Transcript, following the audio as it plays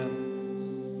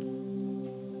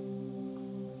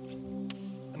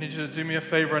need you to do me a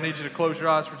favor. I need you to close your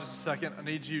eyes for just a second. I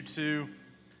need you to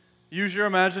use your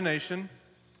imagination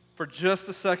for just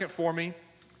a second for me.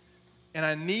 And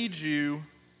I need you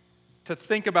to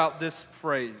think about this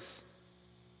phrase.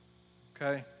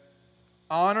 Okay?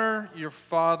 Honor your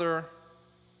father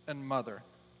and mother.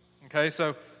 Okay,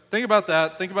 so think about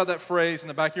that. Think about that phrase in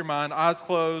the back of your mind. Eyes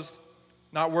closed,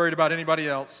 not worried about anybody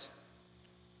else.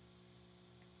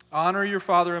 Honor your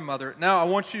father and mother. Now I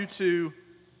want you to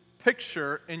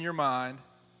picture in your mind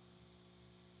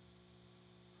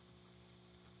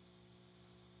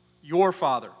your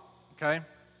father, okay?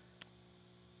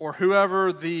 Or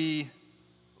whoever the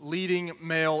leading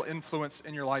male influence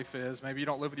in your life is. Maybe you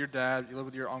don't live with your dad, you live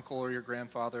with your uncle or your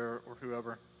grandfather or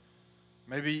whoever.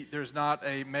 Maybe there's not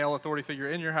a male authority figure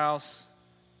in your house.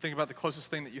 Think about the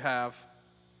closest thing that you have.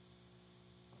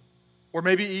 Or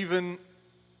maybe even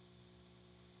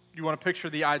you want to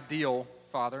picture the ideal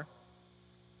father.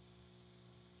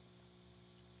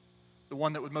 The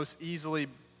one that would most easily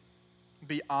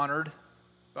be honored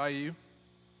by you.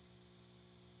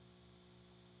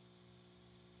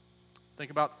 Think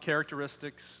about the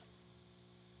characteristics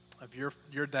of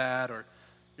your dad or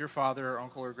your father or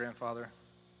uncle or grandfather.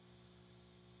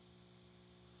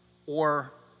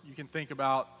 Or you can think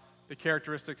about the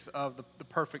characteristics of the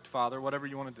perfect father, whatever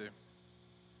you want to do.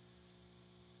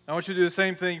 I want you to do the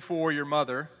same thing for your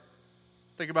mother.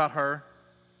 Think about her.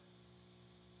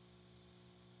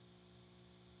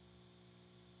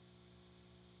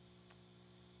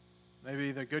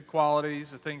 Maybe the good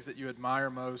qualities, the things that you admire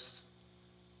most.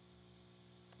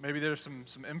 Maybe there's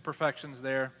some imperfections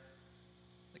there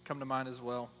that come to mind as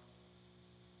well.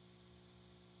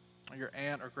 Or your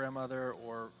aunt or grandmother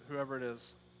or whoever it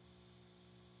is.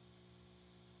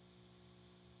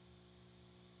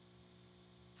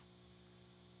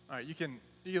 All right, you can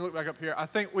look back up here. I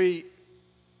think it's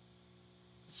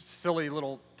a silly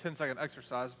little 10-second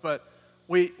exercise, but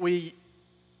we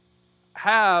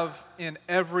have in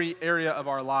every area of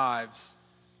our lives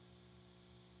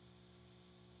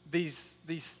these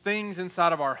things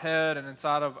inside of our head and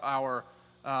inside of our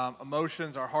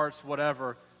emotions, our hearts,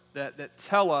 whatever, that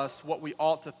tell us what we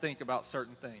ought to think about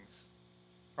certain things,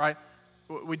 right?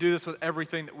 We do this with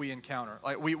everything that we encounter.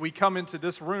 Like we come into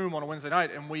this room on a Wednesday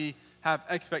night and we have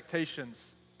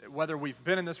expectations, whether we've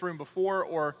been in this room before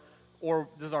or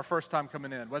this is our first time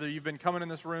coming in. Whether you've been coming in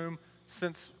this room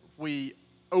since we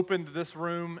opened this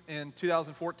room in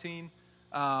 2014,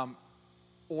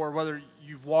 or whether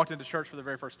you've walked into church for the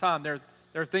very first time, there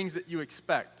are things that you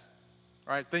expect,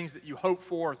 right? Things that you hope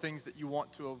for, or things that you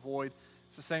want to avoid.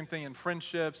 It's the same thing in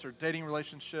friendships or dating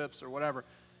relationships or whatever.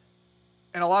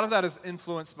 And a lot of that is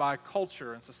influenced by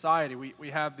culture and society. We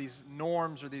have these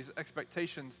norms or these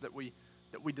expectations that we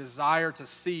desire to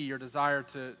see or desire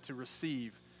to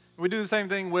receive. And we do the same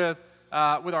thing with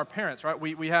our parents, right?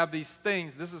 We have these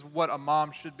things. This is what a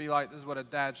mom should be like. This is what a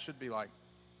dad should be like.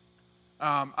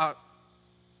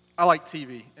 I like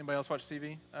TV. Anybody else watch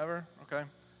TV ever? Okay.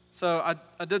 So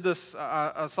I did this.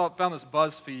 I found this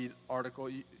BuzzFeed article.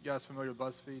 You guys familiar with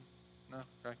BuzzFeed? No?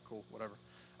 Okay, cool, whatever.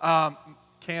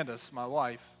 Candace, my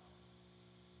wife,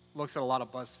 looks at a lot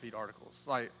of BuzzFeed articles.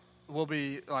 Like, we'll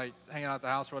be like hanging out at the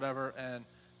house or whatever, and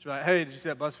she'll be like, "Hey, did you see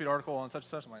that BuzzFeed article on such and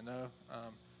such?" I'm like, "No."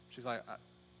 She's like,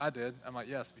 I did. I'm like,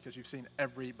 "Yes, because you've seen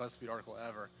every BuzzFeed article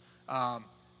ever."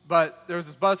 But there was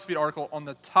this BuzzFeed article on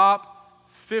the top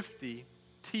 50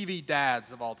 TV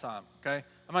dads of all time, okay?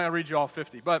 I'm not going to read you all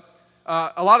 50, but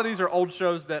a lot of these are old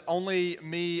shows that only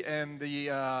me and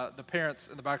the parents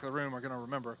in the back of the room are going to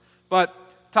remember. But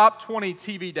top 20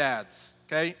 TV dads,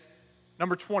 okay?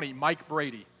 Number 20, Mike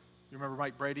Brady. You remember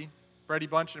Mike Brady? Brady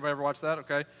Bunch? Anybody ever watch that?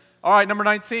 Okay. All right, number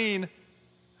 19,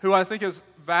 who I think is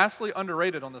vastly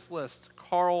underrated on this list,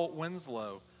 Carl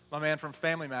Winslow, my man from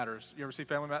Family Matters. You ever see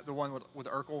Family Matters? The one with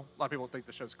Urkel? A lot of people think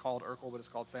the show's called Urkel, but it's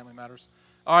called Family Matters.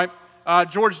 All right,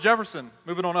 George Jefferson,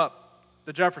 moving on up.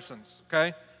 The Jeffersons,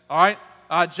 okay? All right,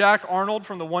 Jack Arnold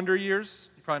from The Wonder Years.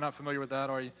 You're probably not familiar with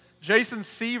that, are you? Jason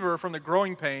Seaver from The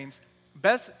Growing Pains.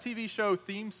 Best TV show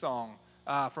theme song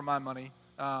for my money.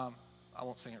 I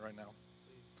won't sing it right now.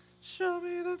 Show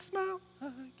me that smile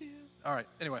again. All right,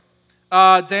 anyway.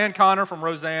 Dan Connor from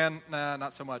Roseanne. Nah,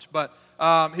 not so much, but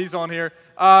he's on here.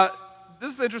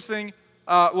 This is interesting.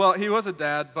 Well, he was a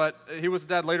dad, but he was a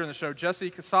dad later in the show. Jesse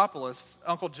Kasopoulos,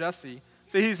 Uncle Jesse.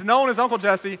 See, he's known as Uncle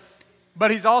Jesse, but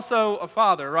he's also a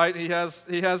father, right? He has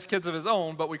kids of his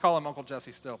own, but we call him Uncle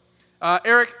Jesse still.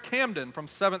 Eric Camden from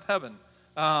Seventh Heaven.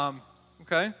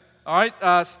 Okay. All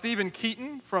right. Stephen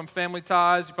Keaton from Family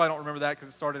Ties. You probably don't remember that because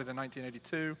it started in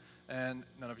 1982, and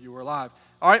none of you were alive.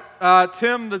 All right.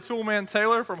 Tim the Toolman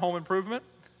Taylor from Home Improvement.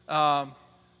 Kind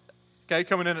okay,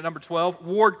 coming in at number 12.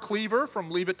 Ward Cleaver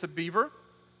from Leave It to Beaver,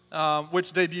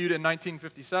 which debuted in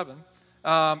 1957.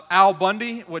 Al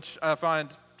Bundy, which I find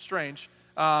strange,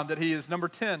 that he is number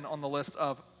 10 on the list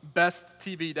of best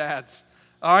TV dads.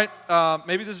 All right,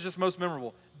 maybe this is just most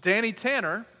memorable. Danny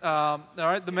Tanner, all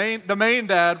right, the main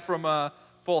dad from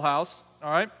Full House.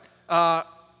 All right,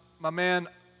 my man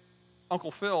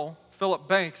Uncle Philip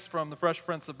Banks from The Fresh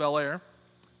Prince of Bel-Air,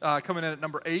 coming in at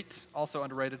number 8, also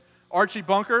underrated. Archie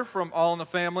Bunker from All in the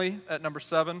Family at number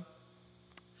 7.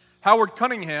 Howard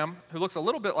Cunningham, who looks a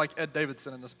little bit like Ed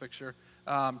Davidson in this picture,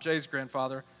 Jay's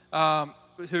grandfather,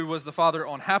 who was the father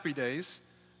on Happy Days.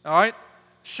 All right.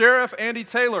 Sheriff Andy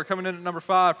Taylor coming in at number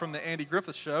 5 from the Andy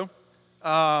Griffith Show.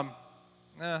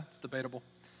 It's debatable.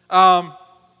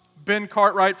 Ben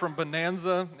Cartwright from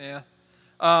Bonanza. Yeah.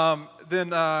 Then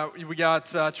we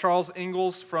got Charles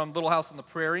Ingalls from Little House on the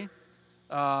Prairie.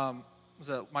 Was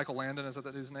that Michael Landon? Is that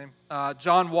dude's name?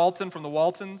 John Walton from the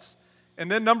Waltons. And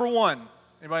then number 1.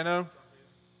 Anybody know?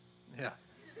 Yeah.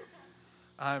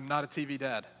 I'm not a TV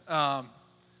dad.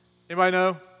 Anybody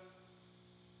know?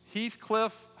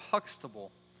 Heathcliff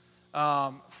Huxtable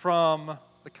from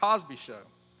The Cosby Show.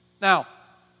 Now,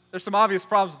 there's some obvious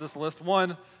problems with this list.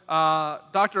 One,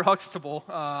 Dr. Huxtable,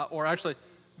 or actually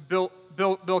Bill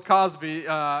Cosby,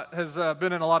 has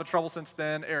been in a lot of trouble since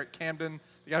then. Eric Camden,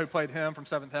 the guy who played him from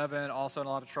Seventh Heaven, also in a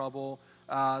lot of trouble.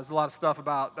 There's a lot of stuff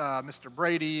about Mr.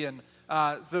 Brady, and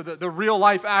so the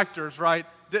real-life actors, right,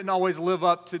 didn't always live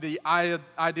up to the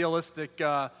idealistic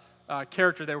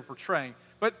character they were portraying.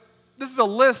 But this is a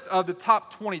list of the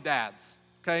top 20 dads,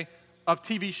 okay, of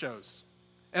TV shows.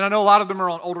 And I know a lot of them are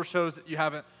on older shows that you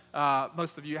haven't,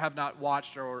 most of you have not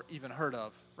watched or even heard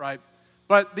of, right?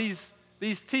 But these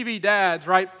TV dads,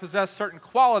 right, possess certain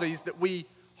qualities that we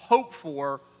hope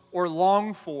for or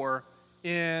long for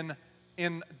in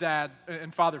dad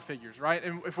and father figures, right?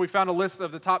 And if we found a list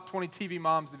of the top 20 TV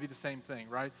moms, it'd be the same thing,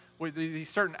 right? With these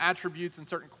certain attributes and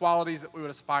certain qualities that we would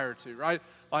aspire to, right?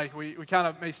 Like we kind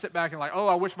of may sit back and like, oh,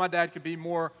 I wish my dad could be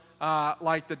more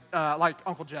like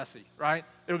Uncle Jesse, right?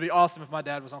 It would be awesome if my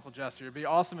dad was Uncle Jesse. It would be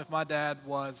awesome if my dad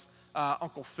was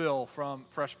Uncle Phil from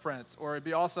Fresh Prince. Or it'd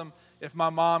be awesome if my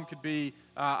mom could be,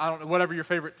 I don't know, whatever your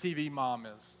favorite TV mom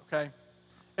is, okay?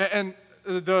 And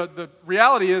the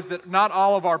reality is that not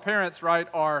all of our parents, right,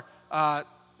 are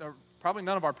probably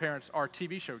none of our parents are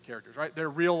TV show characters, right? They're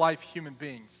real-life human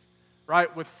beings,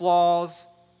 right, with flaws,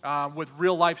 with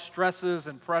real-life stresses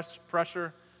and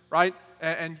pressure, right?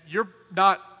 And you're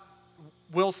not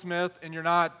Will Smith, and you're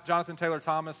not Jonathan Taylor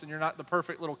Thomas, and you're not the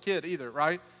perfect little kid either,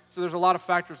 right? So there's a lot of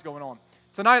factors going on.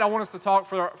 Tonight, I want us to talk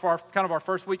for our kind of our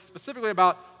first week specifically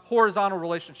about horizontal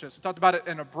relationships. We talked about it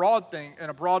in a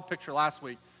broad picture last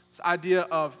week. This idea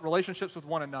of relationships with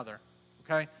one another,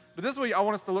 okay? But this week, I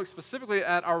want us to look specifically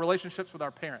at our relationships with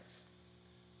our parents,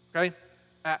 okay?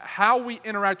 At how we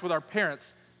interact with our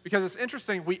parents, because it's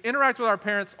interesting, we interact with our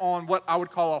parents on what I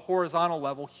would call a horizontal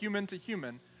level, human to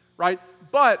human, right?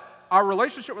 But our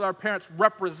relationship with our parents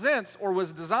represents or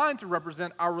was designed to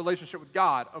represent our relationship with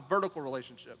God, a vertical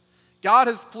relationship. God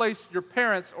has placed your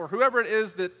parents or whoever it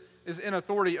is that is in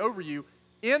authority over you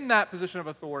in that position of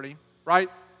authority, right?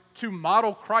 To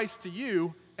model Christ to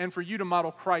you and for you to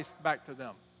model Christ back to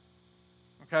them,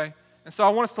 okay? And so I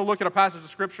want us to look at a passage of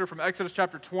Scripture from Exodus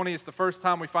chapter 20. It's the first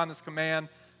time we find this command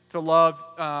to love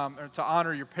or to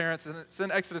honor your parents, and it's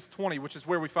in Exodus 20, which is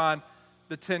where we find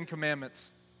the 10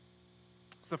 Commandments.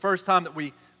 It's the first time that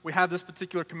we have this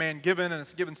particular command given, and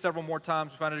it's given several more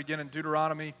times. We find it again in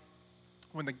Deuteronomy.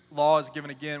 When the law is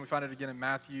given again, we find it again in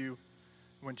Matthew,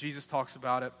 when Jesus talks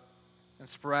about it, and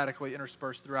sporadically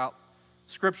interspersed throughout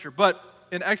Scripture. But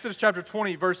in Exodus chapter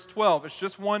 20, verse 12, it's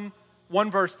just one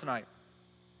verse tonight.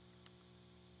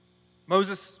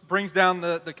 Moses brings down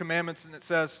the commandments, and it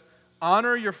says,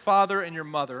 honor your father and your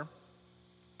mother,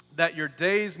 that your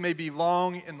days may be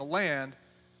long in the land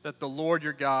that the Lord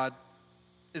your God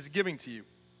is giving to you.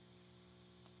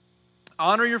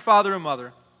 Honor your father and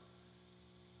mother,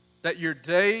 that your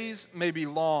days may be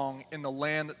long in the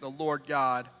land that the Lord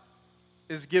God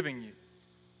is giving you.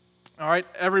 All right,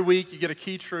 every week you get a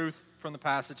key truth from the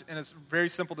passage, and it's very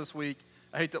simple this week.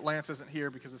 I hate that Lance isn't here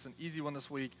because it's an easy one this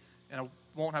week, and I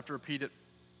won't have to repeat it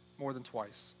more than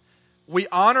twice. We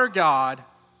honor God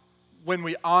when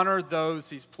we honor those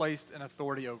He's placed in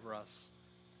authority over us.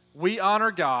 We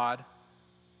honor God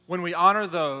when we honor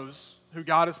those who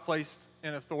God has placed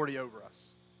in authority over us.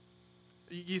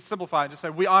 You simplify and just say,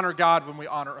 we honor God when we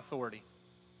honor authority.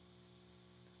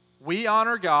 We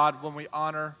honor God when we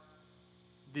honor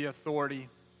the authority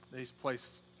that He's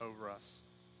placed over us.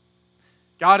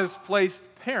 God has placed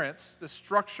parents, the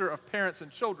structure of parents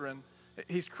and children,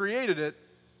 He's created it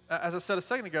as I said a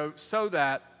second ago, so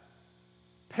that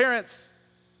parents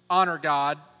honor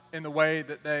God in the way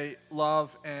that they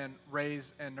love and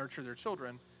raise and nurture their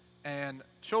children, and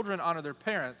children honor their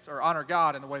parents, or honor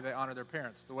God in the way they honor their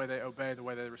parents, the way they obey, the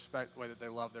way they respect, the way that they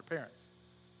love their parents.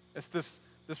 It's this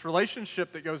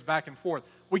relationship that goes back and forth.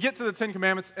 We get to the Ten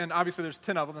Commandments, and obviously there's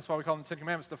 10 of them. That's why we call them the Ten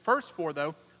Commandments. The first 4,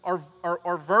 though,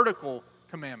 are vertical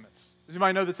commandments. Does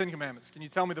anybody know the Ten Commandments? Can you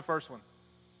tell me the first one?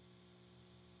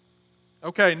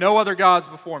 Okay, no other gods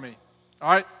before me.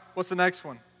 All right, what's the next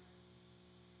one?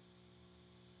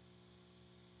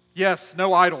 Yes,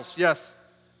 no idols. Yes.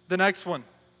 The next one.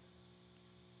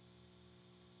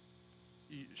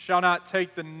 You shall not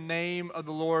take the name of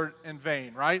the Lord in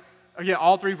vain, right? Yeah,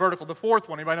 all 3 vertical. The fourth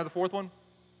one, anybody know the fourth one?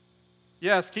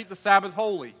 Yes, keep the Sabbath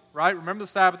holy, right? Remember the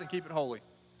Sabbath and keep it holy.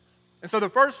 And so the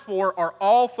first 4 are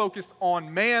all focused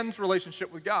on man's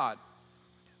relationship with God.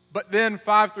 But then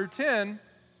 5 through 10,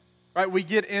 right, we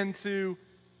get into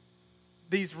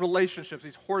these relationships,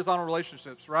 these horizontal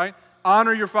relationships, right?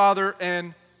 Honor your father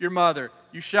and your mother.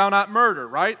 You shall not murder,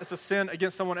 right? It's a sin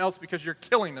against someone else because you're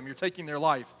killing them. You're taking their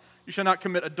life. You shall not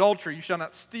commit adultery. You shall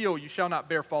not steal. You shall not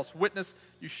bear false witness.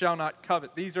 You shall not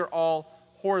covet. These are all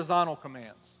horizontal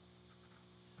commands.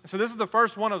 So this is the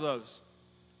first one of those.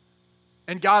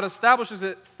 And God establishes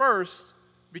it first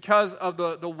because of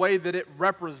the way that it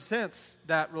represents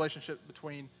that relationship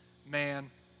between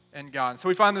man and God. So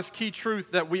we find this key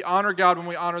truth that we honor God when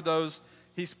we honor those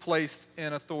He's placed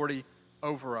in authority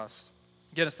over us.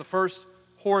 Again, it's the first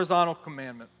horizontal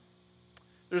commandment.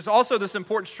 There's also this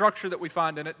important structure that we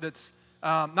find in it that's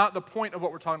not the point of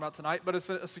what we're talking about tonight, but it's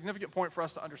a significant point for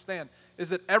us to understand, is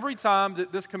that every time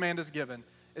that this command is given,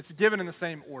 it's given in the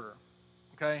same order,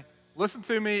 okay? Listen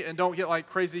to me and don't get like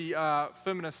crazy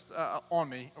feminists on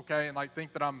me, okay, and like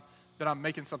think that I'm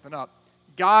making something up.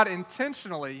 God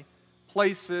intentionally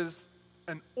places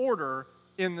an order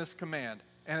in this command,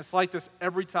 and it's like this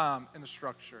every time in the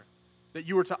structure, that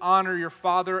you are to honor your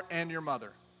father and your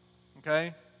mother,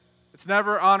 okay? It's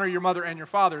never honor your mother and your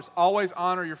father. It's always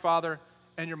honor your father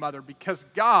and your mother, because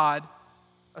God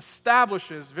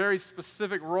establishes very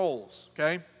specific roles,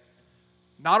 okay?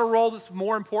 Not a role that's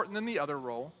more important than the other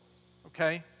role,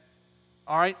 okay?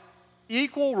 All right?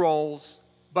 Equal roles,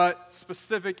 but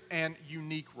specific and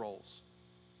unique roles,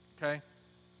 okay?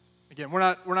 Again, we're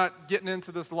not getting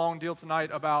into this long deal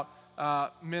tonight about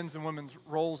men's and women's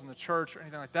roles in the church or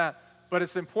anything like that, but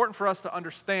it's important for us to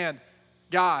understand,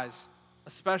 guys,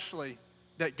 especially,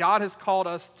 that God has called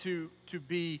us to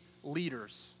be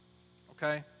leaders,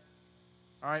 okay?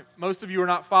 All right? Most of you are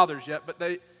not fathers yet, but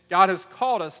God has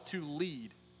called us to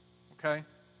lead, okay?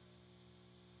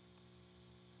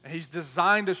 And He's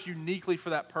designed us uniquely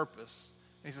for that purpose.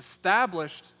 And He's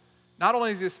established, not only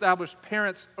has He established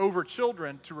parents over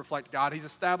children to reflect God, He's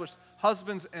established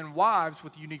husbands and wives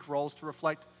with unique roles to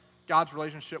reflect God's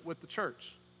relationship with the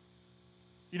church.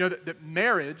 You know that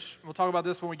marriage, and we'll talk about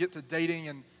this when we get to dating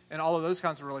and all of those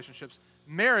kinds of relationships,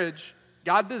 marriage,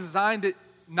 God designed it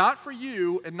not for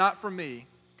you and not for me.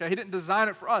 Okay, He didn't design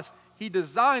it for us. He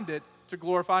designed it to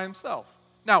glorify Himself.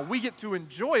 Now, we get to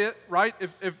enjoy it, right,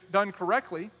 if done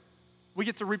correctly. We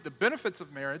get to reap the benefits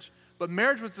of marriage, but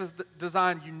marriage was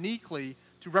designed uniquely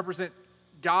to represent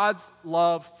God's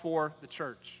love for the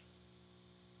church.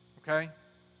 Okay?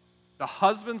 The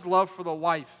husband's love for the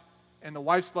wife and the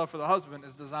wife's love for the husband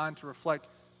is designed to reflect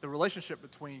the relationship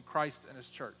between Christ and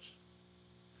His church.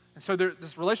 And so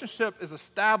this relationship is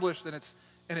established and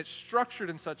it's structured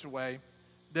in such a way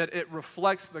that it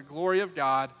reflects the glory of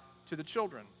God to the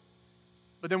children.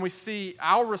 But then we see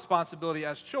our responsibility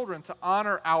as children to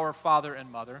honor our father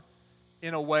and mother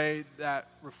in a way that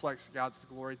reflects God's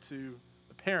glory to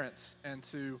the parents and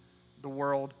to the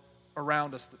world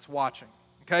around us that's watching.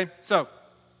 Okay? So,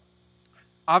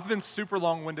 I've been super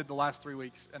long-winded the last 3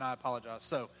 weeks, and I apologize.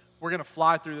 So, we're going to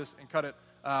fly through this and cut it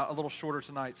a little shorter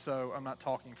tonight, so I'm not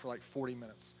talking for like 40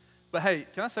 minutes. But hey,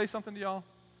 can I say something to y'all?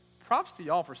 Props to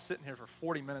y'all for sitting here for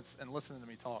 40 minutes and listening to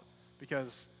me talk,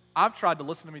 because I've tried to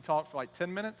listen to me talk for like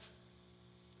 10 minutes.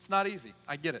 It's not easy.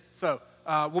 I get it. So,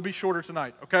 we'll be shorter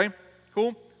tonight, okay?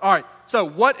 Cool? All right. So,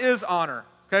 what is honor?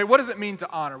 Okay, what does it mean to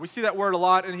honor? We see that word a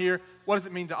lot in here. What does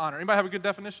it mean to honor? Anybody have a good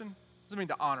definition? What does it mean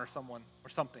to honor someone or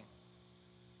something?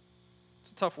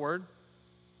 It's a tough word.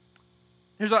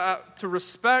 Here's to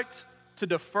respect, to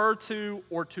defer to,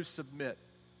 or to submit,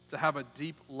 to have a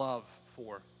deep love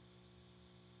for.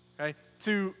 Okay?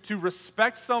 To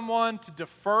respect someone, to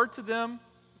defer to them.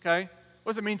 Okay?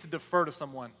 What does it mean to defer to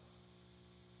someone?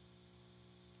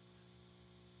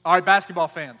 All right, basketball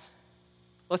fans.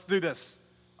 Let's do this.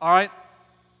 All right?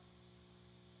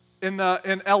 In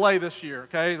LA this year,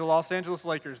 okay, the Los Angeles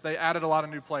Lakers, they added a lot of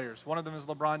new players. One of them is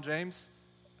LeBron James.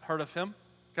 Heard of him?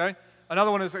 Okay.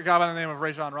 Another one is a guy by the name of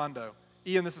Rajon Rondo.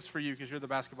 Ian, this is for you because you're the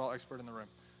basketball expert in the room.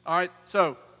 All right,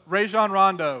 so Rajon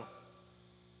Rondo,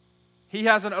 he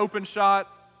has an open shot.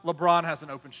 LeBron has an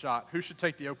open shot. Who should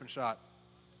take the open shot?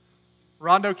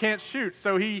 Rondo can't shoot,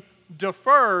 so he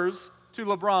defers to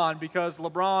LeBron because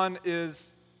LeBron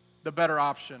is the better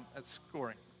option at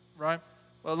scoring, right?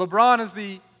 Well, LeBron is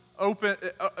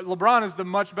the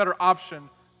much better option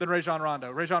than Rajon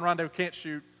Rondo. Rajon Rondo can't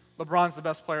shoot. LeBron's the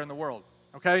best player in the world,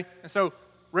 okay? And so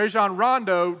Rajon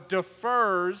Rondo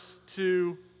defers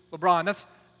to LeBron.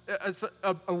 It's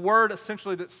a word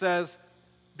essentially that says,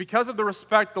 because of the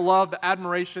respect, the love, the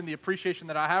admiration, the appreciation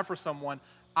that I have for someone,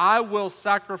 I will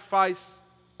sacrifice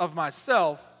of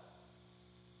myself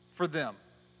for them,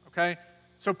 okay?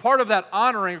 So part of that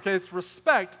honoring, okay, it's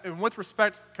respect, and with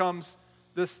respect comes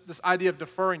this idea of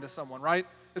deferring to someone, right?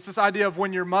 It's this idea of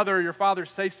when your mother or your father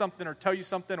say something or tell you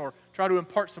something or try to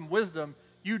impart some wisdom,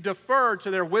 you defer to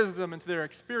their wisdom and to their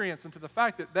experience and to the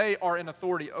fact that they are in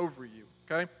authority over you,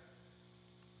 okay?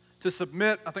 To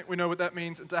submit, I think we know what that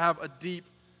means, and to have a deep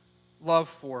love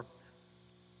for.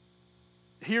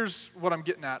 Here's what I'm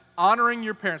getting at. Honoring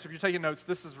your parents, if you're taking notes,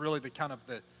 this is really the kind of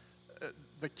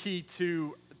the key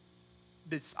to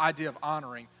this idea of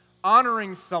honoring.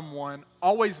 Honoring someone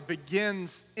always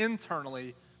begins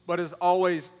internally, but is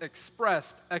always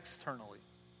expressed externally.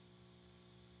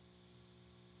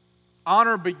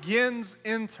 Honor begins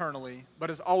internally,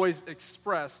 but is always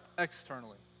expressed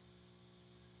externally.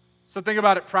 So think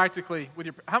about it practically with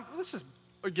let's just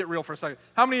get real for a second.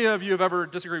 How many of you have ever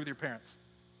disagreed with your parents?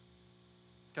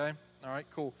 Okay, all right,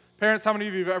 cool. Parents, how many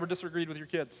of you have ever disagreed with your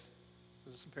kids?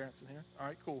 There's some parents in here. All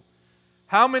right, cool.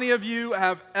 How many of you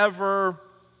have ever,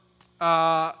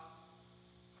 how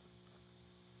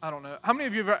many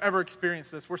of you have ever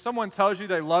experienced this, where someone tells you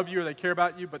they love you or they care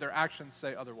about you, but their actions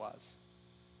say otherwise?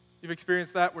 You've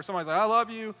experienced that, where somebody's like, I love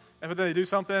you, and then they do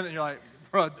something, and you're like,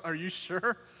 bro, are you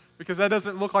sure? Because that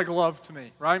doesn't look like love to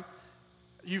me, right?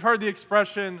 You've heard the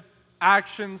expression,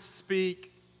 actions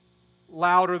speak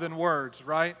louder than words,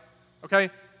 right?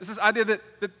 Okay? This is idea that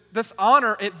this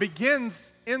honor, it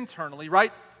begins internally,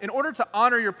 right? In order to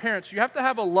honor your parents, you have to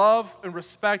have a love and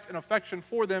respect and affection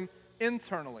for them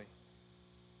internally.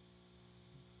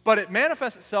 But it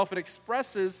manifests itself, it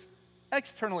expresses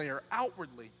externally or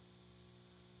outwardly.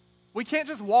 We can't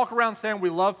just walk around saying we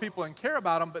love people and care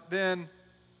about them, but then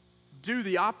do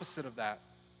the opposite of that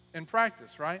in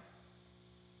practice, right?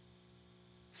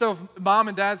 So if mom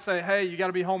and dad say, hey, you got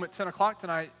to be home at 10 o'clock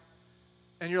tonight,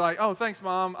 and you're like, oh, thanks,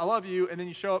 Mom, I love you, and then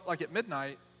you show up like at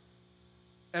midnight,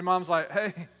 and Mom's like,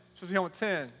 hey, you're supposed to be home at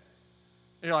 10. And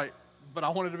you're like, but I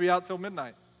wanted to be out till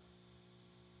midnight.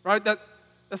 Right?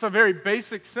 That's a very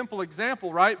basic, simple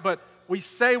example, right? But we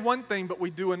say one thing, but we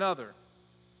do another.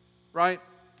 Right?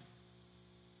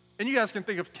 And you guys can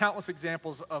think of countless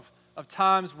examples of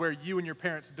times where you and your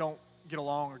parents don't get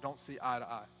along or don't see eye to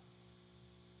eye.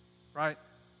 Right?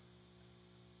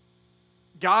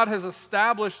 God has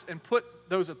established and put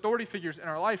those authority figures in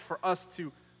our life for us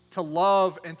to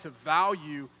love and to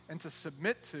value and to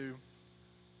submit to,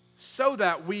 so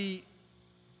that we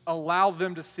allow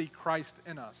them to see Christ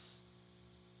in us.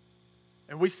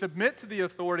 And we submit to the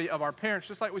authority of our parents,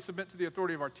 just like we submit to the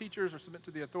authority of our teachers or submit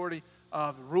to the authority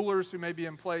of rulers who may be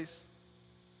in place,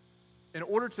 in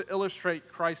order to illustrate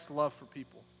Christ's love for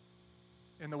people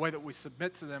in the way that we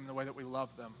submit to them, in the way that we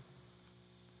love them.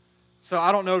 So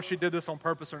I don't know if she did this on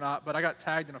purpose or not, but I got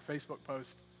tagged in a Facebook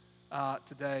post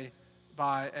today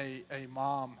by a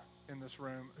mom in this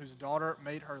room whose daughter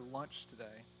made her lunch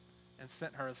today and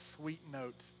sent her a sweet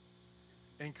note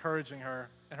encouraging her.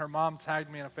 And her mom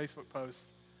tagged me in a Facebook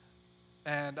post.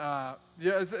 And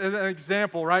it's an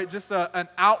example, right? Just an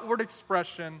outward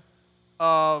expression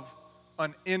of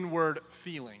an inward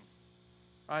feeling,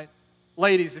 right?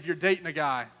 Ladies, if you're dating a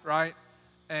guy, right,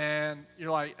 and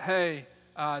you're like, hey,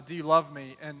 do you love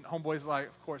me? And homeboy's like,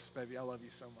 of course, baby, I love you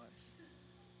so much.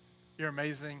 You're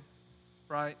amazing,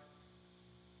 right?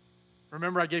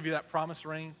 Remember I gave you that promise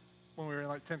ring when we were in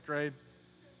like 10th grade?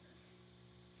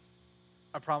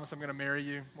 I promise I'm going to marry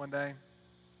you one day.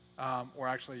 Or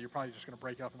actually, you're probably just going to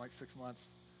break up in like 6 months.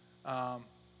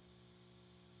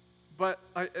 But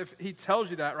if he tells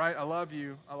you that, right, I love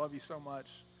you so much,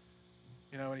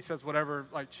 you know, and he says whatever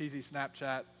like cheesy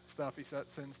Snapchat stuff he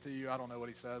sends to you, I don't know what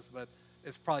he says, but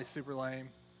it's probably super lame,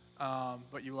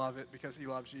 but you love it because he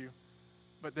loves you.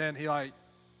 But then he like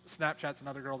Snapchats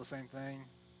another girl the same thing,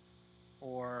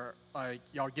 or like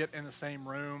y'all get in the same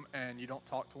room and you don't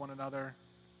talk to one another,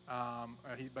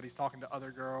 but he's talking to other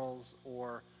girls,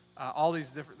 or all these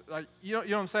different, like, you know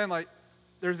what I'm saying? Like,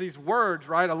 there's these words,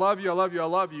 right? I love you, I love you, I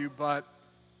love you, but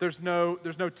there's no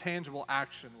tangible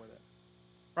action with it,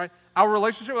 right? Our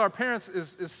relationship with our parents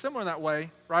is similar in that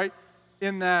way, right?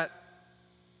 In that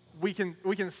we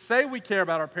can say we care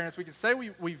about our parents, we can say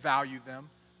we value them,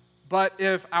 but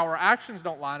if our actions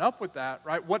don't line up with that,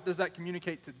 right, what does that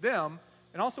communicate to them?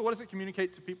 And also, what does it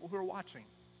communicate to people who are watching?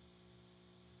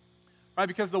 Right?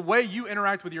 Because the way you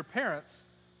interact with your parents,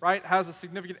 right, has a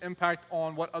significant impact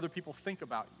on what other people think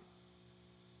about you.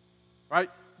 Right?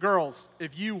 Girls,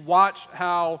 if you watch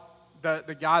how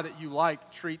the guy that you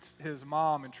like treats his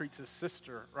mom and treats his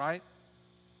sister, right?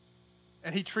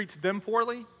 And he treats them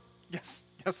poorly, guess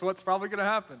what's probably going to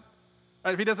happen?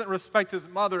 Right? If he doesn't respect his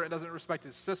mother and doesn't respect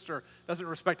his sister, doesn't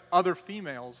respect other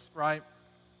females, right?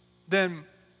 Then,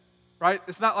 right,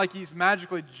 it's not like he's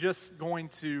magically just going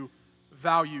to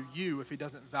value you if he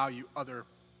doesn't value other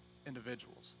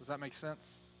individuals. Does that make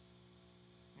sense?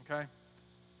 Okay?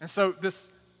 And so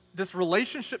this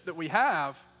relationship that we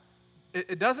have,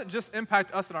 it doesn't just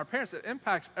impact us and our parents, it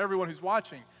impacts everyone who's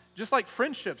watching. Just like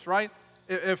friendships, right?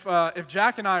 If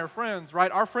Jack and I are friends,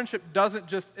 right, our friendship doesn't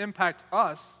just impact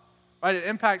us, right? It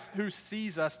impacts who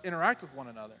sees us interact with one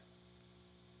another.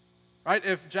 Right?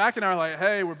 If Jack and I are like,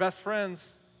 hey, we're best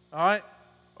friends, all right,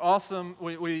 awesome,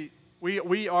 we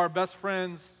are best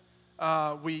friends,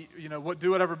 we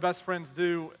do whatever best friends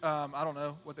do. I don't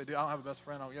know what they do. I don't have a best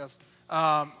friend, I guess.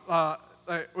 I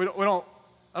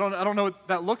don't know what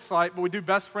that looks like, but we do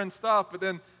best friend stuff. But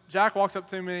then Jack walks up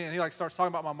to me and he like starts talking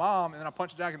about my mom, and then I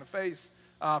punch Jack in the face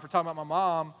for talking about my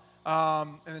mom.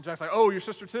 And then Jack's like, "Oh, your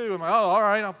sister too." I'm like, "Oh, all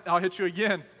right, I'll hit you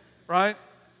again," right?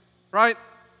 But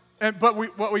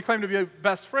what we claim to be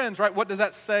best friends, right? What does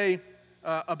that say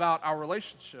about our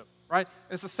relationship, right?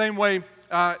 It's the same way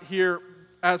here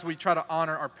as we try to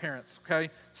honor our parents. Okay,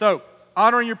 so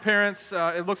honoring your parents,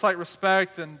 it looks like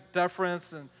respect and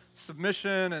deference and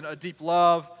submission and a deep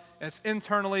love, and it's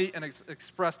internally and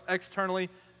expressed externally.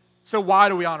 So why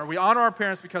do we honor? We honor our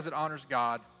parents because it honors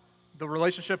God. The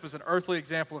relationship is an earthly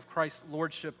example of Christ's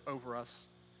lordship over us.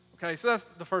 Okay, so that's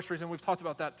the first reason. We've talked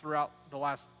about that throughout the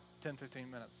last 10, 15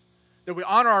 minutes. That we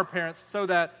honor our parents so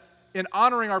that in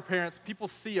honoring our parents, people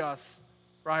see us,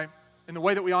 right, in the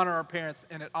way that we honor our parents,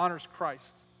 and it honors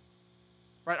Christ.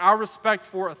 Right? Our respect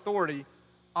for authority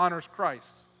honors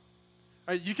Christ.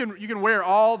 Right? You can wear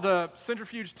all the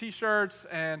Centrifuge t-shirts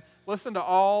and listen to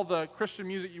all the Christian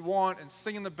music you want and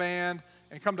sing in the band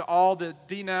and come to all the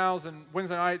D-Nows and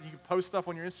Wednesday night, you can post stuff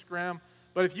on your Instagram.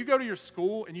 But if you go to your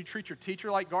school and you treat your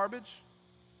teacher like garbage,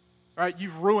 right,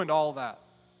 you've ruined all that.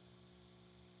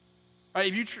 Right?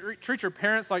 If you treat your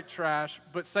parents like trash,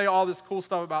 but say all this cool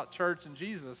stuff about church and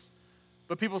Jesus,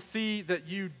 but people see that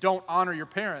you don't honor your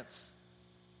parents,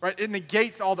 right, it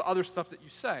negates all the other stuff that you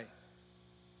say.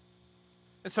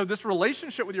 And so this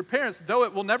relationship with your parents, though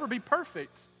it will never be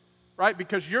perfect, right,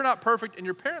 because you're not perfect and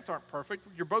your parents aren't perfect,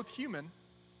 you're both human,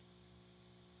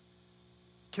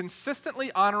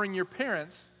 consistently honoring your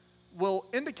parents will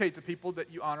indicate to people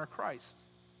that you honor Christ.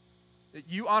 That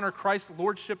you honor Christ's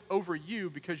lordship over you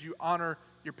because you honor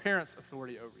your parents'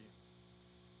 authority over you.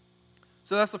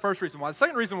 So that's the first reason why. The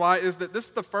second reason why is that this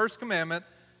is the first commandment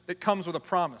that comes with a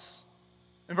promise.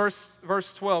 In verse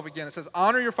 12 again, it says,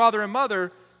 honor your father and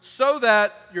mother so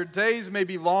that your days may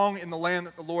be long in the land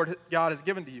that the Lord God has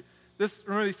given to you.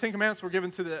 Remember, these 10 commandments were given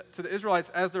to the Israelites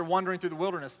as they're wandering through the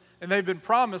wilderness. And they've been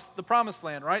promised the promised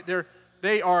land, right?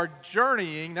 They are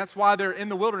journeying. That's why they're in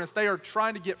the wilderness. They are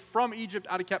trying to get from Egypt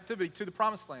out of captivity to the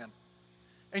promised land.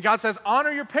 And God says,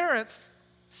 honor your parents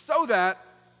so that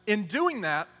in doing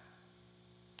that,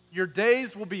 your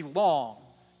days will be long.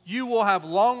 You will have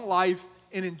long life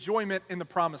and enjoyment in the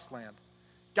promised land.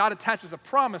 God attaches a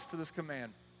promise to this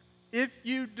command. If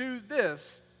you do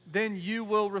this, then you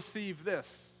will receive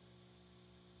this.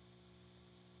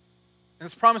 And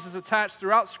this promise is attached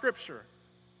throughout Scripture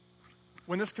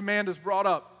when this command is brought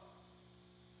up,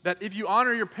 that if you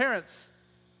honor your parents,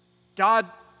 God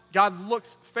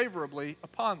looks favorably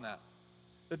upon that.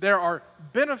 That there are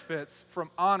benefits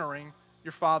from honoring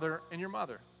your father and your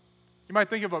mother. You might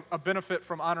think of a benefit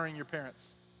from honoring your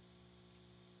parents.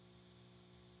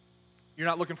 You're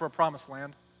not looking for a promised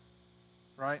land,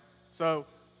 right? So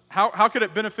how could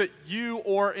it benefit you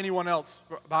or anyone else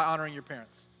by honoring your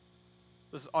parents?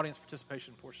 This is audience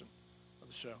participation portion of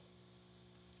the show.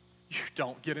 You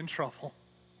don't get in trouble.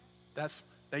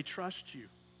 They trust you.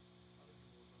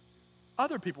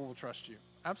 Other people will trust you.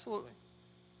 Absolutely.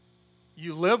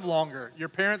 You live longer. Your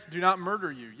parents do not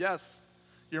murder you. Yes.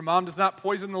 Your mom does not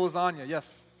poison the lasagna.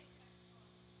 Yes.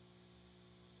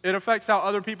 It affects how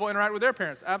other people interact with their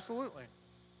parents. Absolutely.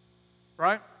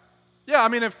 Right? Yeah, I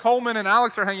mean, if Coleman and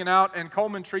Alex are hanging out and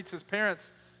Coleman treats his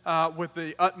parents with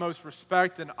the utmost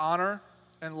respect and honor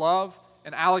and love,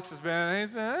 and Alex has been,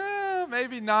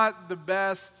 maybe not the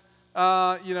best,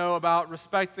 about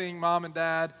respecting mom and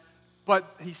dad,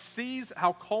 but he sees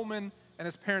how Coleman and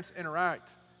his parents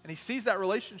interact, and he sees that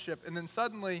relationship, and then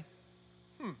suddenly,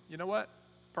 you know what?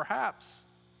 Perhaps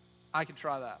I can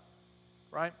try that,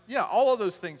 right? Yeah, all of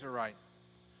those things are right.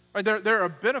 Right? There are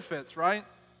benefits, right?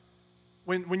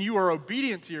 When you are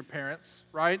obedient to your parents,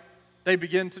 right, they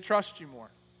begin to trust you more,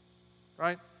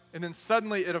 right? And then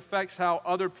suddenly it affects how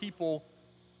other people,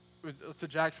 to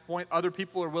Jack's point, other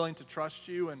people are willing to trust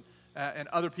you, and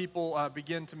other people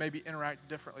begin to maybe interact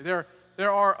differently.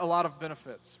 There are a lot of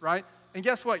benefits, right? And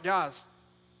guess what, guys?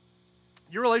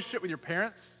 Your relationship with your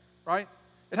parents, right,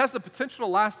 it has the potential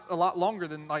to last a lot longer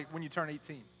than like when you turn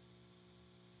 18,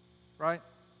 right?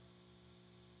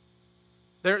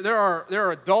 There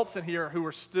are adults in here who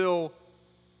are still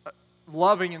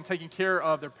loving and taking care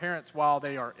of their parents while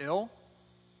they are ill,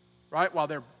 right? While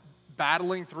they're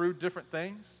battling through different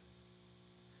things.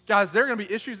 Guys, there are going to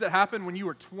be issues that happen when you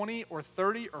are 20 or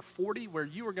 30 or 40 where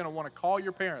you are going to want to call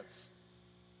your parents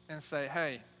and say,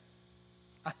 hey,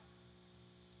 I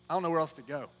don't know where else to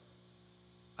go.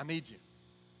 I need you.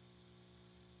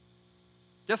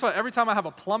 Guess what? Every time I have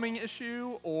a plumbing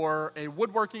issue or a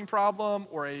woodworking problem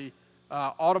or a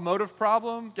automotive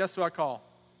problem, guess who I call?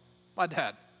 My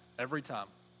dad, every time.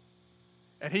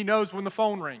 And he knows when the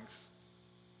phone rings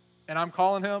and I'm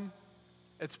calling him,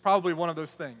 it's probably one of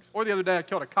those things. Or the other day I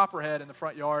killed a copperhead in the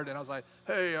front yard and I was like,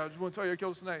 hey, I just want to tell you I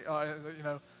killed a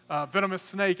snake, venomous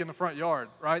snake in the front yard,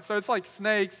 right? So it's like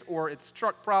snakes, or it's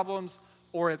truck problems,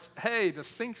 or it's, hey, the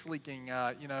sink's leaking,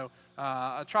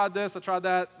 I tried this, I tried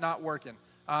that, not working.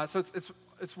 So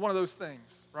it's one of those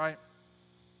things, right?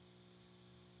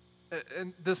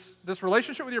 And this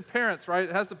relationship with your parents, right,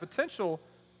 it has the potential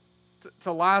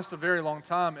to last a very long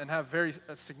time and have very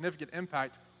significant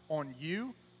impact on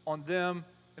you, on them,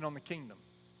 and on the kingdom.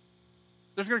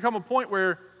 There's going to come a point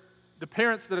where the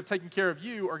parents that have taken care of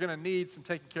you are going to need some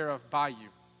taken care of by you.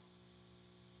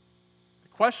 The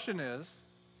question is,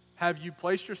 have you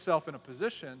placed yourself in a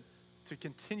position to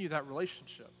continue that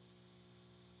relationship?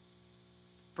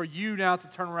 For you now to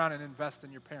turn around and invest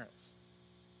in your parents.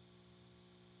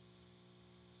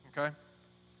 Okay?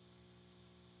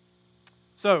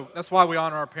 So, that's why we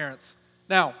honor our parents.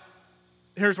 Now,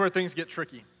 here's where things get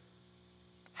tricky.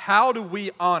 How do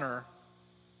we honor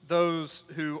those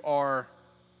who are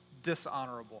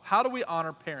dishonorable? How do we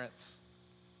honor parents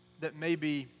that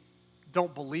maybe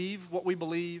don't believe what we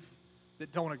believe,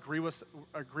 that don't agree with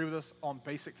us on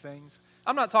basic things?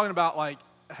 I'm not talking about like,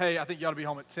 hey, I think you ought to be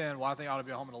home at 10. Well, I think I ought to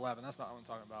be home at 11. That's not what I'm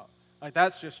talking about. Like,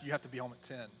 that's just you have to be home at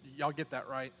 10. Y'all get that,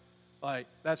 right? Like,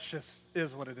 that's just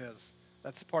is what it is.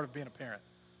 That's part of being a parent.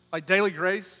 Like, Daily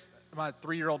Grace, my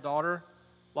 3-year-old daughter,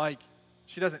 like,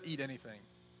 she doesn't eat anything.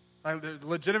 Like,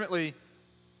 legitimately,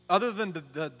 other than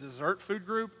the dessert food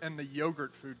group and the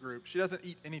yogurt food group, she doesn't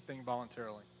eat anything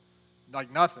voluntarily.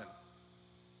 Like, nothing.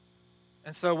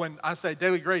 And so when I say,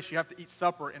 Daily Grace, you have to eat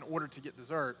supper in order to get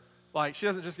dessert, like, she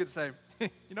doesn't just get to say,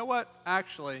 you know what,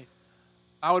 actually,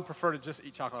 I would prefer to just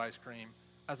eat chocolate ice cream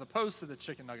as opposed to the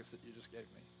chicken nuggets that you just gave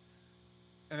me.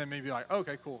 And then maybe like,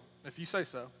 okay, cool, if you say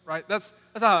so, right? That's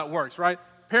how that works, right?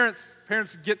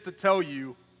 Parents get to tell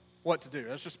you what to do.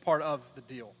 That's just part of the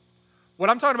deal. What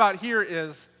I'm talking about here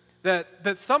is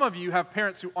that some of you have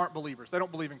parents who aren't believers. They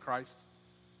don't believe in Christ,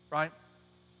 right?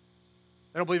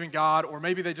 They don't believe in God, or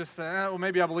maybe they just say, well,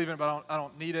 maybe I believe in it, but I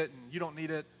don't need it, and you don't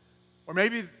need it. Or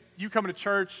maybe you coming to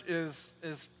church is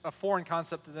a foreign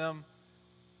concept to them,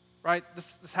 right?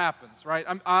 This happens, right?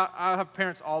 I have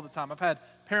parents all the time. I've had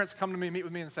parents come to me, meet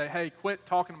with me, and say, hey, quit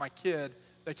talking to my kid.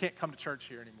 They can't come to church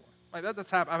here anymore. Like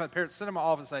that's happened. I've had parents sit in my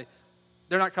office and say,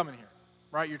 they're not coming here,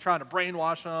 right? You're trying to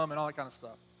brainwash them and all that kind of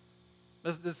stuff.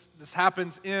 This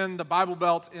happens in the Bible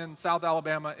Belt in South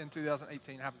Alabama in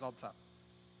 2018. It happens all the time.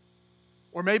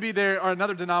 Or maybe they are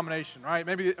another denomination, right?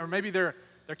 Maybe they're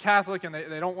Catholic and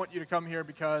they don't want you to come here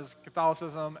because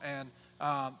Catholicism and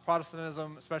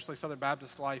Protestantism, especially Southern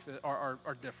Baptist life,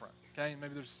 are different, okay?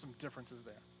 Maybe there's some differences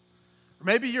there. Or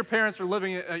maybe your parents are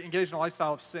engaged in a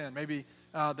lifestyle of sin. Maybe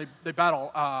they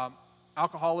battle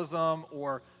alcoholism,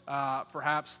 or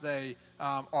perhaps they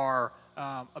are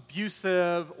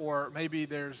abusive, or maybe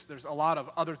there's a lot of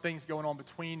other things going on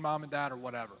between mom and dad or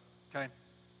whatever, okay?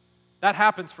 That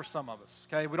happens for some of us,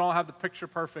 okay? We don't have the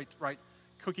picture-perfect, right,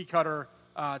 cookie-cutter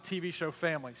TV show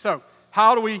family. So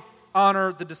how do we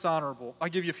honor the dishonorable? I'll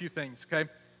give you a few things, okay?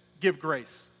 Give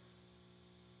grace.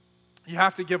 You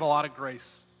have to give a lot of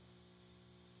grace.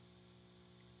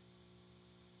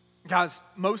 Guys,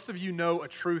 most of you know a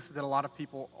truth that a lot of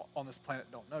people on this planet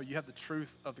don't know. You have the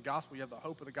truth of the gospel. You have the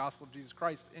hope of the gospel of Jesus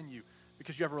Christ in you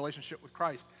because you have a relationship with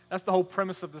Christ. That's the whole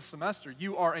premise of this semester.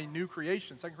 You are a new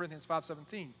creation, 2 Corinthians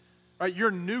 5:17. Right? You're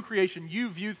a new creation. You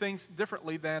view things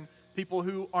differently than people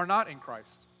who are not in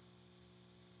Christ.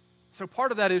 So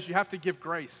part of that is you have to give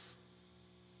grace.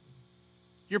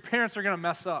 Your parents are going to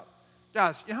mess up.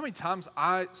 Guys, you know how many times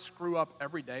I screw up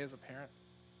every day as a parent?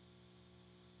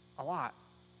 A lot.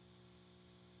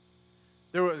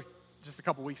 There was just a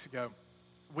couple weeks ago,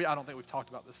 I don't think we've talked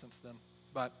about this since then,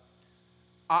 but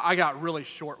I got really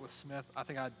short with Smith. I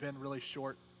think I'd been really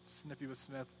short, snippy with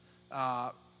Smith.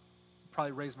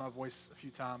 Probably raised my voice a few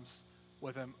times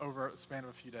with him over a span of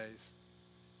a few days.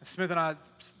 And Smith and I,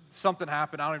 something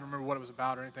happened. I don't even remember what it was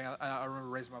about or anything. I remember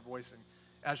raising my voice, and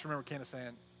I just remember Candace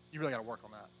saying, "You really got to work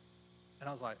on that." And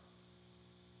I was like,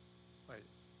 "Wait,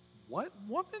 what,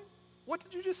 woman? What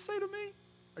did you just say to me?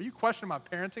 Are you questioning my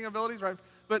parenting abilities?" Right?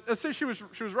 But she was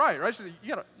right? She said,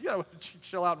 "You gotta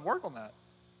chill out and work on that,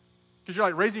 because you're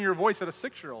like raising your voice at a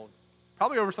 6-year-old,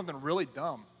 probably over something really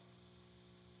dumb."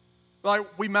 But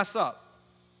like we mess up,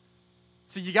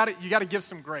 so you got to give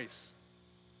some grace.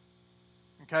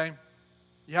 Okay,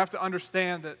 you have to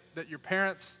understand that your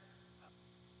parents,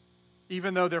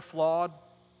 even though they're flawed,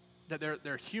 that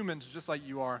they're humans just like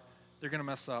you are, they're going to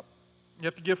mess up. You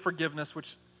have to give forgiveness,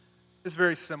 which is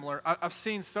very similar. I've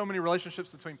seen so many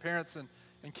relationships between parents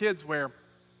and kids where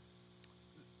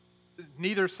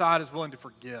neither side is willing to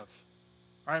forgive.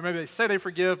 All right, maybe they say they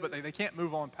forgive, but they can't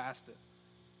move on past it.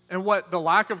 And what the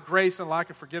lack of grace and lack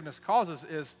of forgiveness causes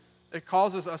is it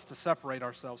causes us to separate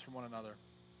ourselves from one another.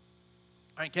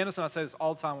 I mean, Candace and I say this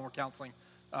all the time when we're counseling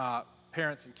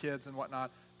parents and kids and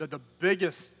whatnot, that the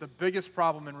biggest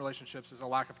problem in relationships is a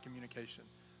lack of communication.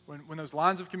 When those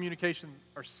lines of communication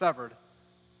are severed,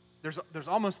 there's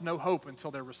almost no hope until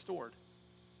they're restored.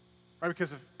 Right?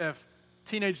 Because if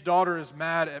teenage daughter is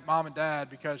mad at mom and dad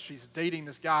because she's dating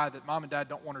this guy that mom and dad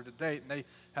don't want her to date, and they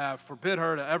have forbid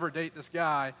her to ever date this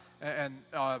guy, and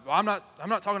I'm not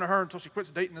talking to her until she quits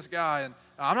dating this guy, and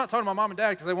I'm not talking to my mom and dad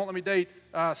because they won't let me date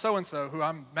so-and-so who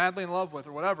I'm madly in love with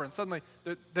or whatever, and suddenly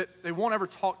they won't ever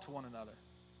talk to one another.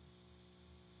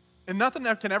 And nothing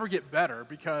can ever get better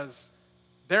because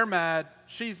they're mad,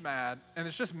 she's mad, and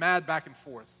it's just mad back and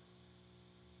forth.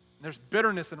 And there's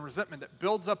bitterness and resentment that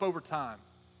builds up over time.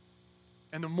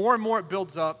 And the more and more it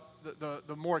builds up,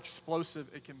 the more explosive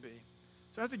it can be.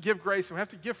 So we have to give grace and we have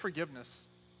to give forgiveness.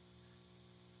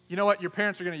 You know what? Your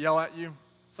parents are going to yell at you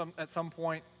at some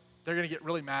point. They're going to get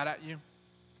really mad at you.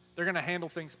 They're going to handle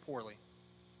things poorly.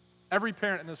 Every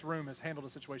parent in this room has handled a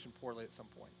situation poorly at some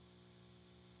point.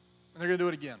 And they're going to do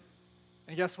it again.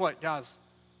 And guess what, guys?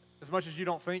 As much as you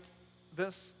don't think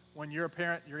this, when you're a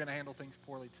parent, you're going to handle things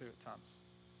poorly too at times.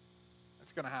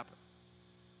 It's going to happen.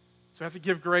 So we have to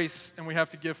give grace and we have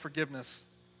to give forgiveness.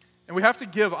 And we have to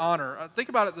give honor. Think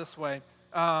about it this way.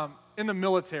 In the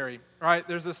military, right,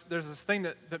 there's this thing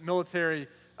that military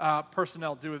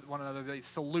personnel do with one another. They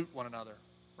salute one another,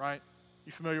 right?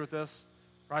 You familiar with this?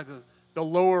 Right? The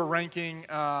lower ranking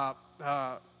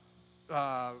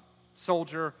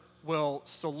soldier will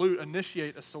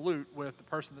initiate a salute with the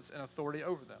person that's in authority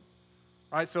over them.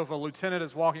 Right? So if a lieutenant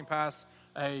is walking past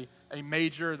a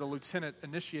major, the lieutenant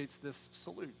initiates this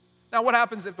salute. Now, what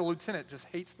happens if the lieutenant just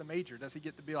hates the major? Does he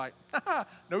get to be like,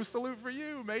 no salute for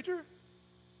you, major?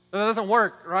 That doesn't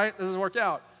work, right? That doesn't work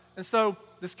out. And so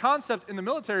this concept in the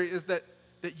military is that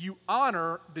you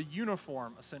honor the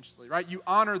uniform, essentially, right? You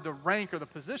honor the rank or the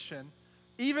position,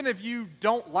 even if you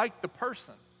don't like the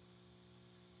person.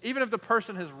 Even if the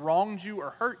person has wronged you or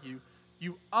hurt you,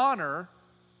 you honor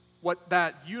what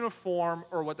that uniform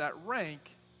or what that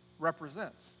rank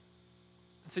represents.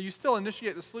 And so you still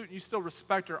initiate the salute and you still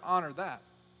respect or honor that.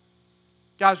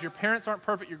 Guys, your parents aren't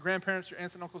perfect, your grandparents, your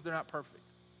aunts and uncles, they're not perfect.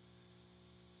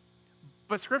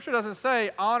 But Scripture doesn't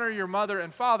say honor your mother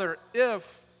and father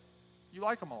if you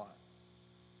like them a lot,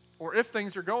 or if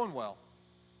things are going well,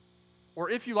 or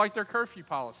if you like their curfew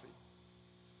policy,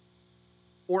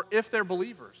 or if they're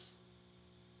believers,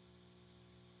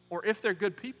 or if they're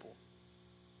good people.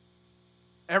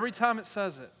 Every time it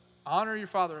says it, honor your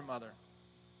father and mother.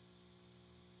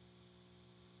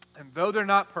 And though they're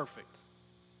not perfect,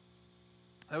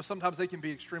 though sometimes they can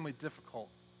be extremely difficult,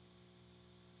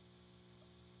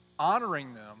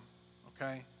 honoring them,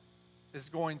 okay, is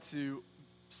going to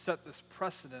set this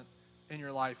precedent in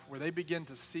your life where they begin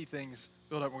to see things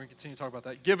build up. We're going to continue to talk about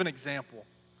that. Give an example.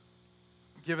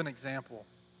 Give an example.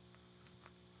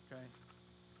 Okay?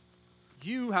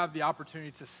 You have the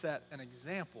opportunity to set an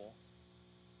example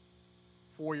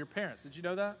for your parents. Did you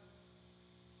know that?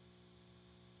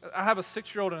 I have a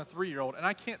 6-year-old and a 3-year-old, and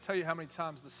I can't tell you how many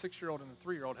times the 6-year-old and the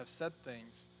 3-year-old have said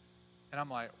things, and I'm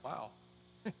like, wow,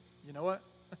 you know what?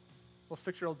 Well,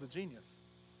 6-year-old's a genius.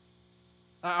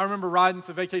 I remember riding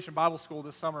to Vacation Bible School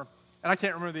this summer, and I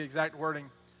can't remember the exact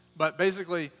wording, but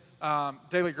basically,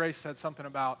 Daily Grace said something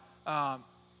about,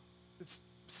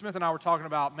 Smith and I were talking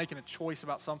about making a choice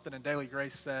about something, and Daily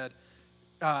Grace said,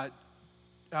 Bubba,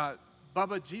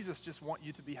 Jesus just want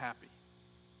you to be happy.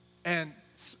 And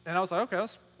I was like, okay,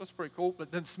 that's pretty cool.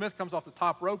 But then Smith comes off the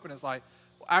top rope and is like,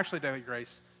 well, actually, Daily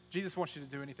Grace, Jesus wants you to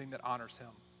do anything that honors him.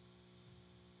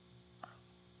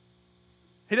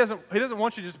 He doesn't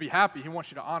want you to just be happy. He wants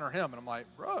you to honor him. And I'm like,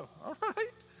 bro, all right.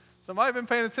 Somebody been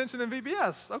paying attention in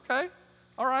VBS. Okay,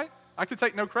 all right. I could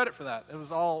take no credit for that. It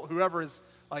was all whoever his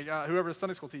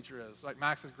Sunday school teacher is, like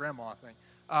Max's grandma, I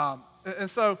think.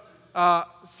 So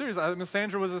seriously, Miss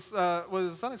Sandra was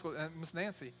a Sunday school, and Miss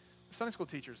Nancy, Sunday school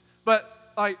teachers.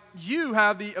 But like you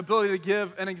have the ability to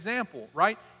give an example,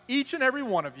 right? Each and every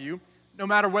one of you, no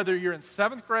matter whether you're in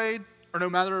 7th grade or no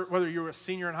matter whether you're a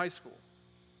senior in high school,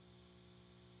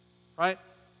 right?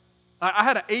 I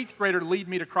had an 8th grader lead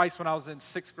me to Christ when I was in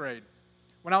 6th grade.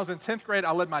 When I was in 10th grade,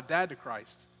 I led my dad to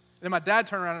Christ. And then my dad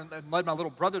turned around and led my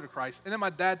little brother to Christ. And then my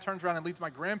dad turns around and leads my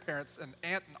grandparents and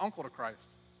aunt and uncle to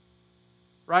Christ.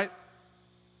 Right?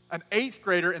 An 8th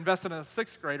grader invested in a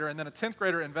 6th grader, and then a 10th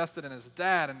grader invested in his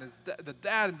dad, and the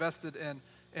dad invested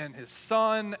in his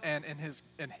son and in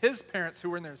his parents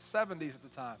who were in their 70s at the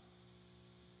time.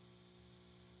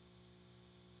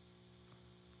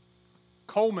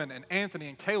 Coleman and Anthony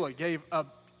and Kayla gave an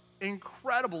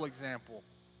incredible example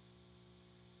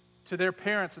to their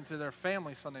parents and to their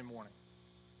family Sunday morning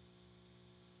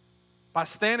by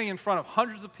standing in front of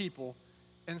hundreds of people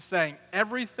and saying,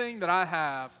 everything that I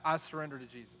have, I surrender to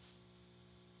Jesus.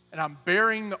 And I'm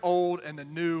bearing the old and the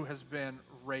new has been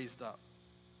raised up.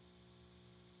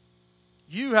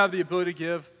 You have the ability to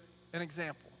give an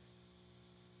example.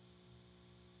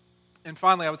 And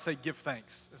finally, I would say give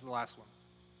thanks is the last one.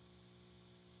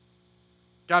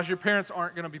 Guys, your parents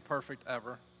aren't going to be perfect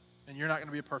ever, and you're not going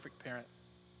to be a perfect parent.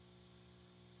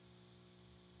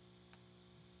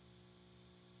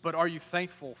 But are you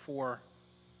thankful for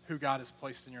who God has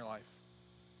placed in your life?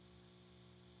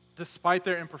 Despite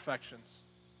their imperfections.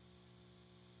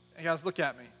 And guys, look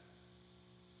at me.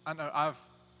 I know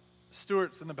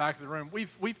Stuart's in the back of the room.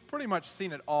 We've pretty much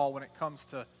seen it all when it comes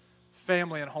to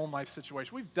family and home life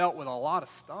situations. We've dealt with a lot of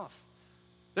stuff.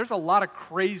 There's a lot of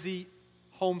crazy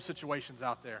home situations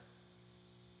out there.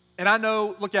 And I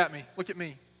know, look at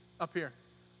me up here.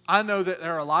 I know that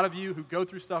there are a lot of you who go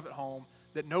through stuff at home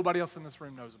that nobody else in this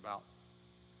room knows about.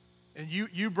 And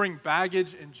you bring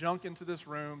baggage and junk into this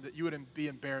room that you would be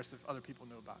embarrassed if other people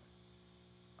knew about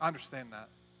it. I understand that.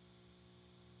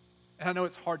 And I know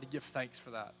it's hard to give thanks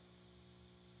for that.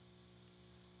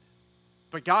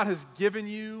 But God has given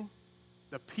you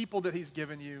the people that he's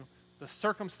given you, the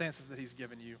circumstances that he's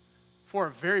given you, for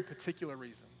a very particular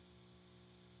reason.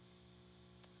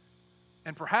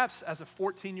 And perhaps as a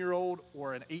 14-year-old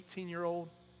or an 18-year-old,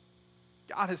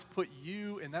 God has put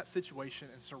you in that situation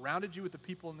and surrounded you with the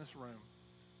people in this room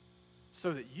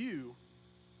so that you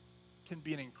can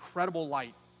be an incredible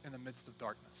light in the midst of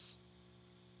darkness.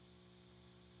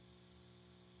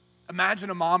 Imagine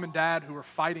a mom and dad who are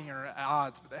fighting or at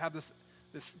odds, but they have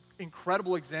this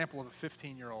incredible example of a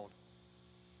 15-year-old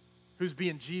who's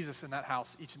being Jesus in that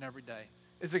house each and every day.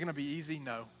 Is it going to be easy?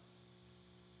 No.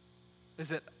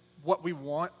 Is it what we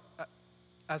want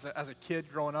as a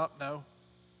kid growing up? No.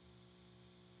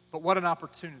 But what an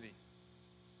opportunity.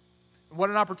 And what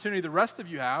an opportunity the rest of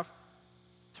you have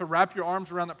to wrap your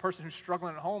arms around that person who's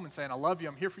struggling at home and saying, I love you,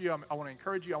 I'm here for you, I want to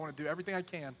encourage you, I want to do everything I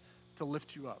can to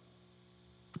lift you up.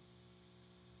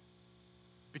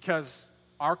 Because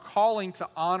our calling to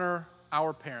honor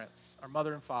our parents, our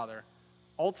mother and father,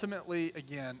 ultimately,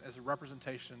 again, is a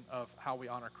representation of how we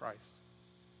honor Christ.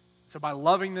 So by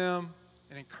loving them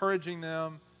and encouraging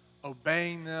them,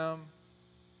 obeying them,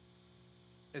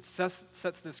 it sets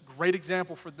this great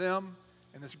example for them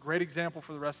and this great example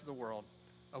for the rest of the world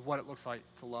of what it looks like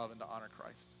to love and to honor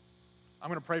Christ. I'm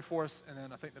going to pray for us, and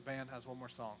then I think the band has one more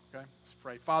song, okay? Let's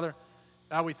pray. Father,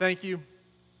 God, we thank you,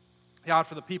 God,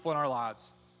 for the people in our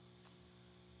lives.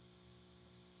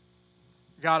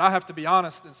 God, I have to be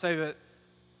honest and say that,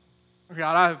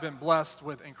 God, I have been blessed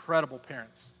with incredible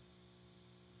parents.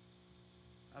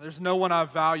 Now, there's no one I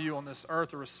value on this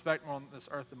earth or respect more on this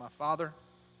earth than my father.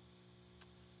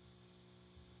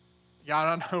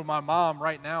 God, I know my mom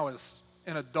right now is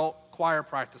in adult choir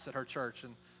practice at her church.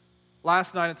 And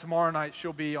last night and tomorrow night,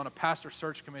 she'll be on a pastor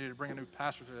search committee to bring a new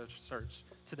pastor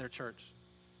to their church.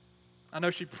 I know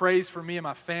she prays for me and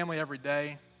my family every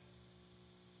day.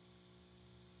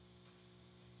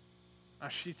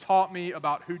 She taught me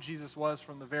about who Jesus was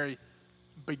from the very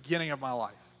beginning of my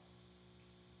life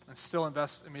and still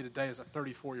invests in me today as a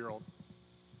 34-year-old.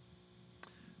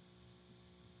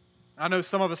 I know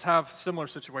some of us have similar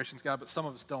situations, God, but some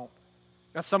of us don't.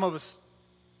 God, some of us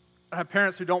have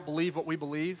parents who don't believe what we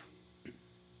believe.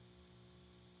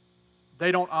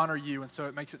 They don't honor you, and so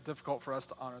it makes it difficult for us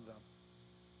to honor them.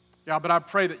 God, but I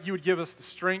pray that you would give us the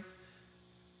strength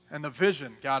and the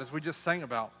vision, God, as we just sang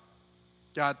about,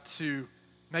 God, to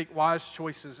make wise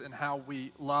choices in how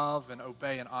we love and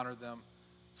obey and honor them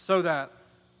so that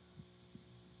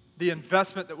the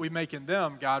investment that we make in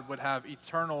them, God, would have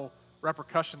eternal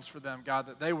repercussions for them, God,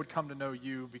 that they would come to know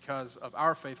you because of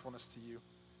our faithfulness to you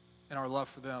and our love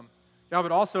for them. God,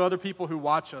 but also other people who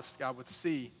watch us, God, would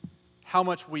see how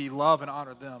much we love and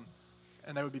honor them,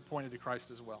 and they would be pointed to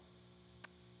Christ as well.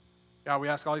 God, we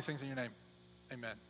ask all these things in your name. Amen.